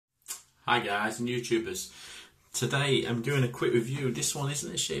Hi guys and YouTubers. Today I'm doing a quick review. This one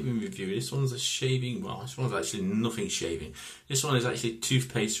isn't a shaving review. This one's a shaving, well, this one's actually nothing shaving. This one is actually a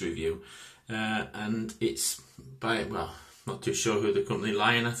toothpaste review. And it's by, well, not too sure who the company,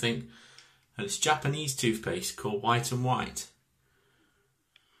 Lion I think. And it's Japanese toothpaste called White and White.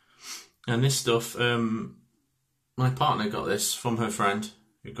 And this stuff, my partner got this from her friend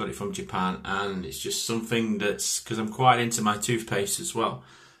who got it from Japan, and it's just something that's, because I'm quite into my toothpaste as well.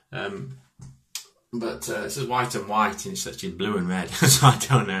 But it says White and White and it's actually blue and red, so I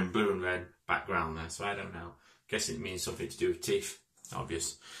don't know, blue and red background there, so I don't know. Guessing it means something to do with teeth,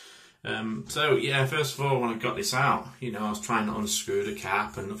 obvious. So yeah, first of all, when I got this out, you know, I was trying to unscrew the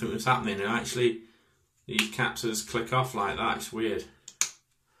cap and nothing was happening, and actually these caps just click off like that. It's weird.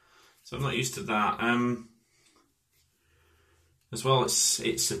 So I'm not used to that. As well,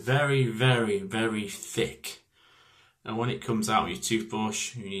 it's very, very, very thick. And when it comes out with your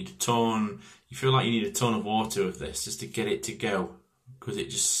toothbrush, you need a ton. You feel like you need a ton of water with this just to get it to go, because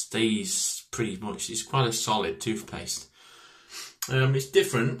it just stays pretty much. It's quite a solid toothpaste. It's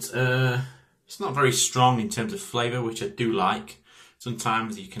different. It's not very strong in terms of flavour, which I do like.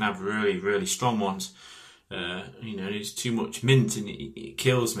 Sometimes you can have really, really strong ones. You know, there's too much mint and it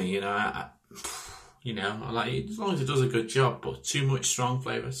kills me. You know, I like it as long as it does a good job, but too much strong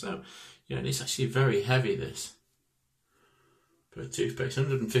flavour. So, you know, it's actually very heavy. This for a toothpaste,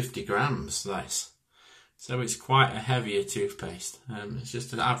 150 grams. This, so it's quite a heavier toothpaste. It's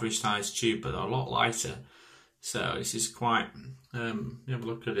just an average size tube, but a lot lighter. So this is quite. Have a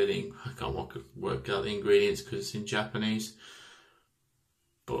look at it. I can't work out the ingredients because it's in Japanese.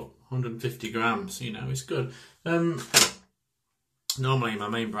 But 150 grams, you know, it's good. Normally my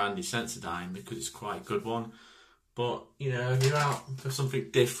main brand is Sensodyne because it's quite a good one. But, you know, if you're out for something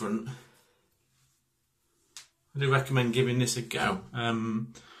different, I do recommend giving this a go.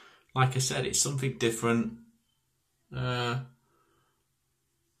 Like I said, it's something different. And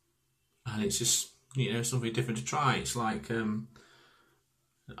it's just, you know, something different to try. It's like,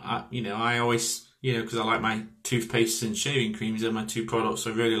 I always, you know, because I like my toothpaste and shaving creams, they're my two products I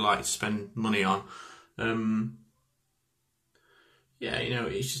really like to spend money on. Yeah, you know,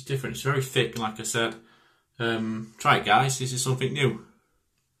 it's just different. It's very thick, like I said. Try it, guys. This is something new.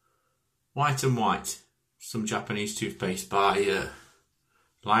 White and White. Some Japanese toothpaste by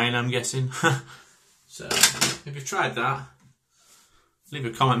Lion, I'm guessing. So, if you've tried that, leave a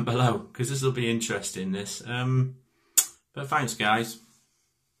comment below, because this will be interesting, this. But thanks, guys.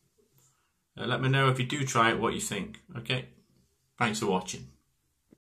 Let me know if you do try it, what you think. Okay? Thanks for watching.